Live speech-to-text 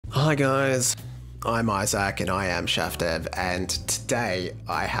Hi guys, I'm Isaac and I am Chef Dev, and today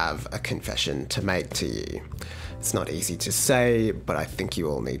I have a confession to make to you. It's not easy to say, but I think you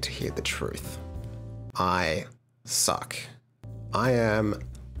all need to hear the truth. I suck. I am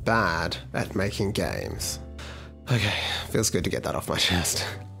bad at making games. Okay, feels good to get that off my chest.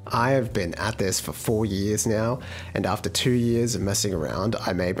 I have been at this for 4 years now, and after 2 years of messing around,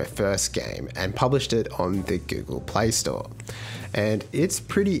 I made my first game and published it on the Google Play Store. And it's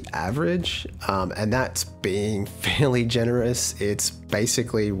pretty average, and that's being fairly generous. It's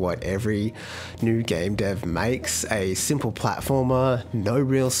basically what every new game dev makes: a simple platformer, no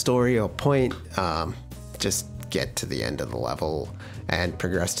real story or point, just get to the end of the level and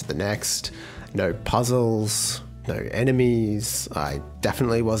progress to the next. No puzzles, no enemies. I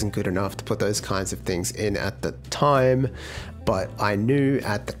definitely wasn't good enough to put those kinds of things in at the time, but I knew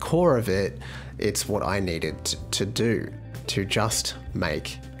at the core of it, it's what I needed to do, to just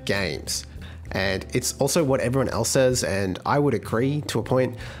make games. And it's also what everyone else says, and I would agree to a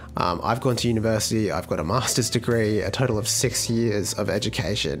point. I've gone to university, I've got a master's degree, a total of 6 years of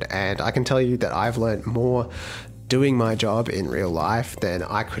education, and I can tell you that I've learned more doing my job in real life than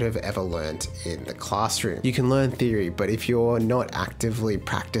I could have ever learned in the classroom. You can learn theory, but if you're not actively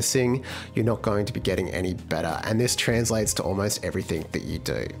practicing, you're not going to be getting any better. And this translates to almost everything that you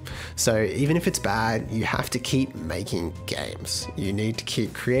do. So even if it's bad, you have to keep making games. You need to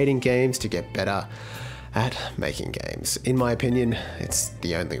keep creating games to get better at making games. In my opinion, it's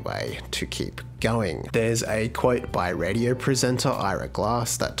the only way to keep going. There's a quote by radio presenter Ira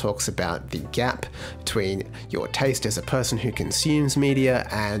Glass that talks about the gap between your taste as a person who consumes media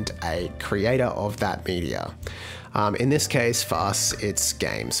and a creator of that media. In this case, for us, it's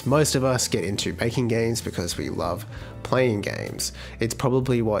games. Most of us get into making games because we love playing games. It's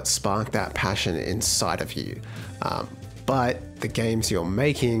probably what sparked that passion inside of you. But the games you're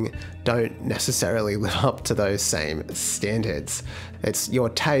making don't necessarily live up to those same standards. It's your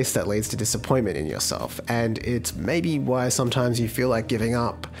taste that leads to disappointment in yourself, and it's maybe why sometimes you feel like giving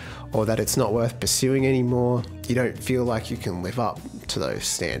up, or that it's not worth pursuing anymore. You don't feel like you can live up to those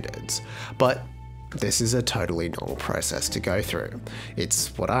standards. But this is a totally normal process to go through.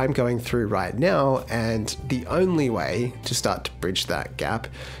 It's what I'm going through right now, and the only way to start to bridge that gap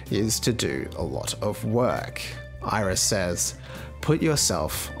is to do a lot of work. Ira says, put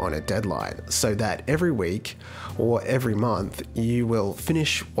yourself on a deadline so that every week or every month you will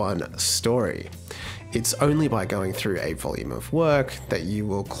finish one story. It's only by going through a volume of work that you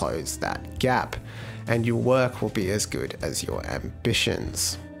will close that gap, and your work will be as good as your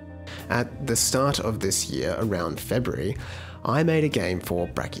ambitions. At the start of this year, around February, I made a game for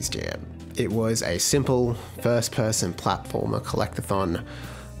Bracky's Jam. It was a simple first-person platformer collectathon.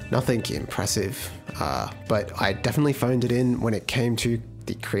 Nothing impressive, but I definitely phoned it in when it came to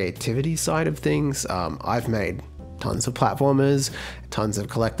the creativity side of things. I've made tons of platformers, tons of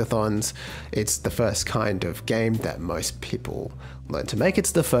collectathons. It's the first kind of game that most people learn to make.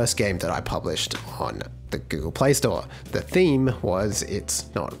 It's the first game that I published on the Google Play Store. The theme was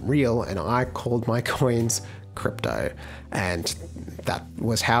it's not real, and I called my coins crypto, and that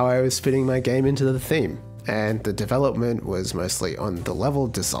was how I was fitting my game into the theme. And the development was mostly on the level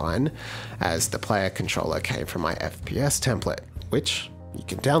design, as the player controller came from my FPS template, which you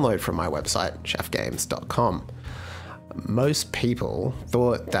can download from my website, chefgames.com. Most people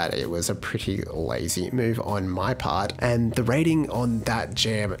thought that it was a pretty lazy move on my part, and the rating on that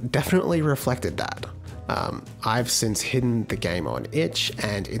jam definitely reflected that. I've since hidden the game on itch,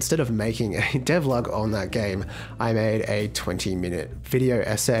 and instead of making a devlog on that game, I made a 20-minute video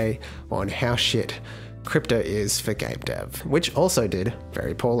essay on how shit crypto is for game dev, which also did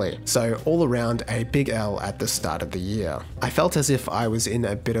very poorly. So all around, a big L at the start of the year. I felt as if I was in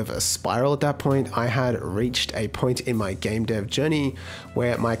a bit of a spiral at that point. I had reached a point in my game dev journey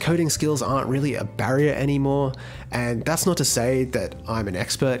where my coding skills aren't really a barrier anymore. And that's not to say that I'm an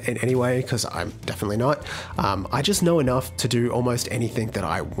expert in any way, because I'm definitely not. I just know enough to do almost anything that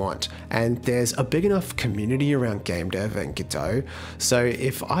I want. And there's a big enough community around game dev and Godot. So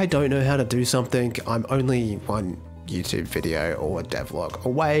if I don't know how to do something, I'm only one YouTube video or devlog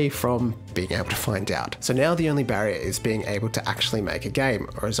away from being able to find out. So now the only barrier is being able to actually make a game,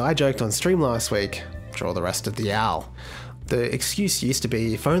 or as I joked on stream last week, draw the rest of the owl. The excuse used to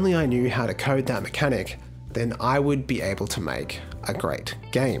be, if only I knew how to code that mechanic, then I would be able to make a great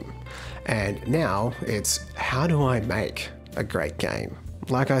game. And now it's, how do I make a great game?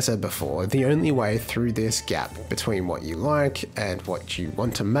 Like I said before, the only way through this gap between what you like and what you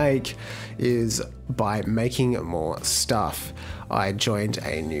want to make is by making more stuff. I joined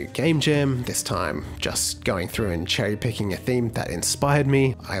a new game jam, this time just going through and cherry picking a theme that inspired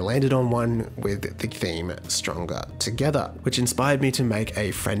me. I landed on one with the theme Stronger Together, which inspired me to make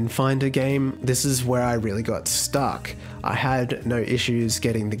a friend finder game. This is where I really got stuck. I had no issues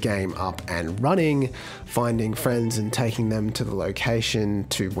getting the game up and running, finding friends and taking them to the location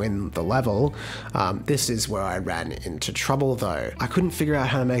to win the level. This is where I ran into trouble though. I couldn't figure out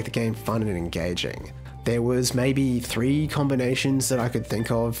how to make the game fun and engaging. There was maybe 3 combinations that I could think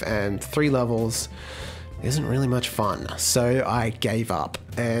of, and 3 levels isn't really much fun. So I gave up,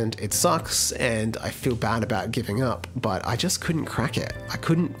 and it sucks and I feel bad about giving up, but I just couldn't crack it. I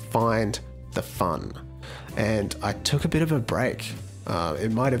couldn't find the fun, and I took a bit of a break.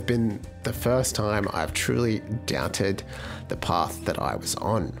 It might have been the first time I've truly doubted the path that I was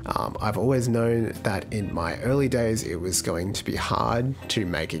on. I've always known that in my early days it was going to be hard to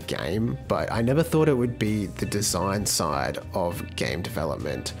make a game, but I never thought it would be the design side of game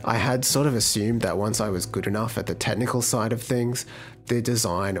development. I had sort of assumed that once I was good enough at the technical side of things, the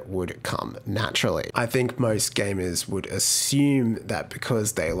design would come naturally. I think most gamers would assume that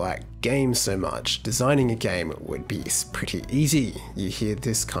because they like games so much, designing a game would be pretty easy. You hear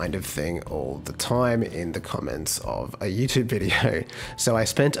this kind of thing all the time in the comments of a YouTube video. So I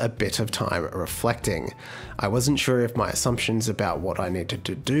spent a bit of time reflecting. I wasn't sure if my assumptions about what I needed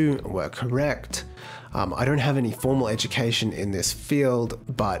to do were correct. I don't have any formal education in this field,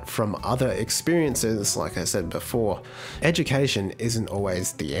 but from other experiences, like I said before, education isn't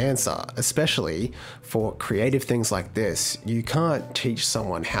always the answer, especially for creative things like this. You can't teach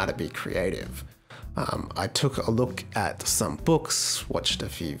someone how to be creative. I took a look at some books, watched a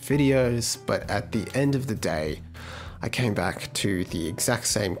few videos, but at the end of the day, I came back to the exact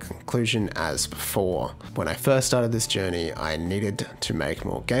same conclusion as before. When I first started this journey, I needed to make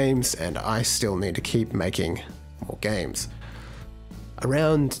more games, and I still need to keep making more games.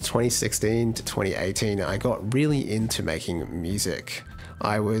 Around 2016 to 2018, I got really into making music.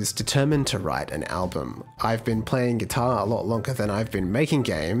 I was determined to write an album. I've been playing guitar a lot longer than I've been making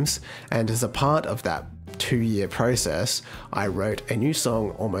games, and as a part of that 2-year process, I wrote a new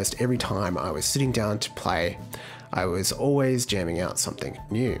song almost every time I was sitting down to play. I was always jamming out something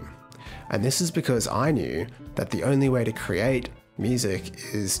new. And this is because I knew that the only way to create music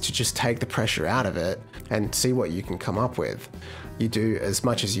is to just take the pressure out of it and see what you can come up with. You do as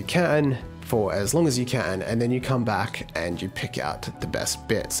much as you can for as long as you can, and then you come back and you pick out the best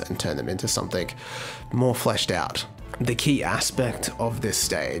bits and turn them into something more fleshed out. The key aspect of this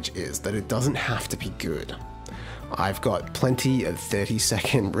stage is that it doesn't have to be good. I've got plenty of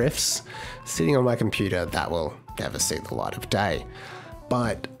 30-second riffs sitting on my computer that will never see the light of day.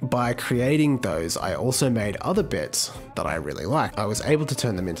 But by creating those, I also made other bits that I really liked. I was able to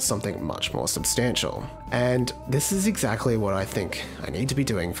turn them into something much more substantial. And this is exactly what I think I need to be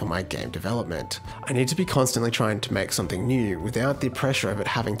doing for my game development. I need to be constantly trying to make something new without the pressure of it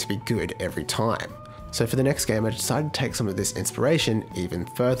having to be good every time. So for the next game, I decided to take some of this inspiration even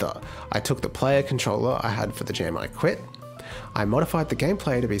further. I took the player controller I had for the jam I quit. I modified the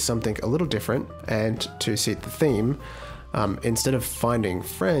gameplay to be something a little different, and to suit the theme, instead of finding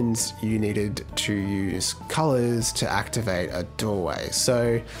friends, you needed to use colors to activate a doorway.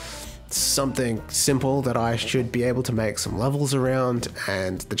 So something simple that I should be able to make some levels around,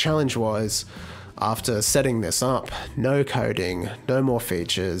 and the challenge was, after setting this up, no coding, no more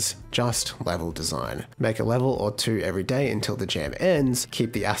features, just level design. Make a level or 2 every day until the jam ends,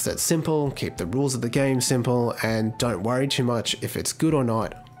 keep the assets simple, keep the rules of the game simple, and don't worry too much if it's good or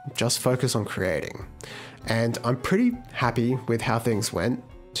not, just focus on creating. And I'm pretty happy with how things went,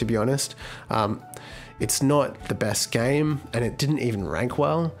 to be honest. It's not the best game, and it didn't even rank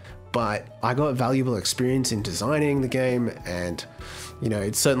well, but I got valuable experience in designing the game, and you know,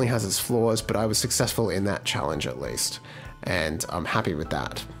 it certainly has its flaws, but I was successful in that challenge at least, and I'm happy with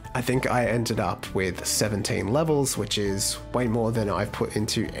that. I think I ended up with 17 levels, which is way more than I've put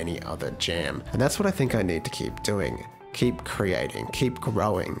into any other jam. And that's what I think I need to keep doing. Keep creating, keep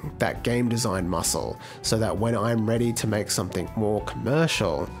growing that game design muscle, so that when I'm ready to make something more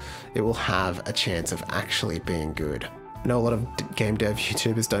commercial, it will have a chance of actually being good. I know a lot of game dev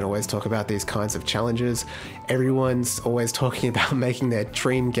YouTubers don't always talk about these kinds of challenges. Everyone's always talking about making their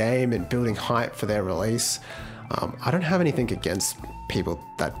dream game and building hype for their release. I don't have anything against people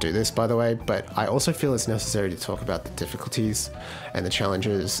that do this, by the way, but I also feel it's necessary to talk about the difficulties and the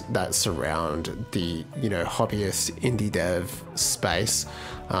challenges that surround the, hobbyist indie dev space.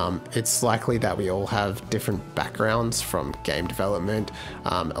 It's likely that we all have different backgrounds from game development.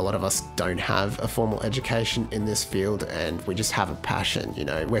 A lot of us don't have a formal education in this field, and we just have a passion.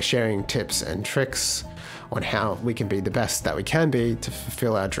 We're sharing tips and tricks on how we can be the best that we can be to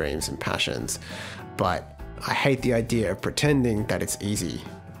fulfill our dreams and passions. But I hate the idea of pretending that it's easy,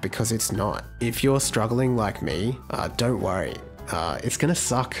 because it's not. If you're struggling like me, don't worry. It's gonna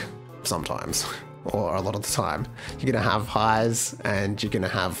suck sometimes, or a lot of the time. You're gonna have highs and you're gonna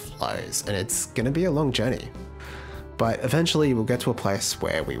have lows, and it's gonna be a long journey. But eventually we'll get to a place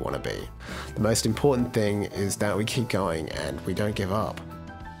where we want to be. The most important thing is that we keep going and we don't give up.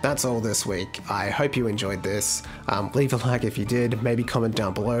 That's all this week. I hope you enjoyed this. Leave a like if you did, maybe comment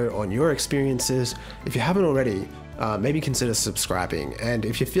down below on your experiences. If you haven't already, maybe consider subscribing. And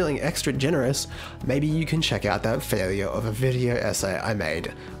if you're feeling extra generous, maybe you can check out that failure of a video essay I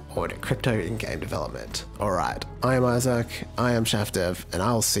made on crypto in game development. Alright, I am Isaac, I am Chef Dev, and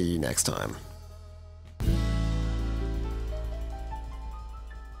I'll see you next time.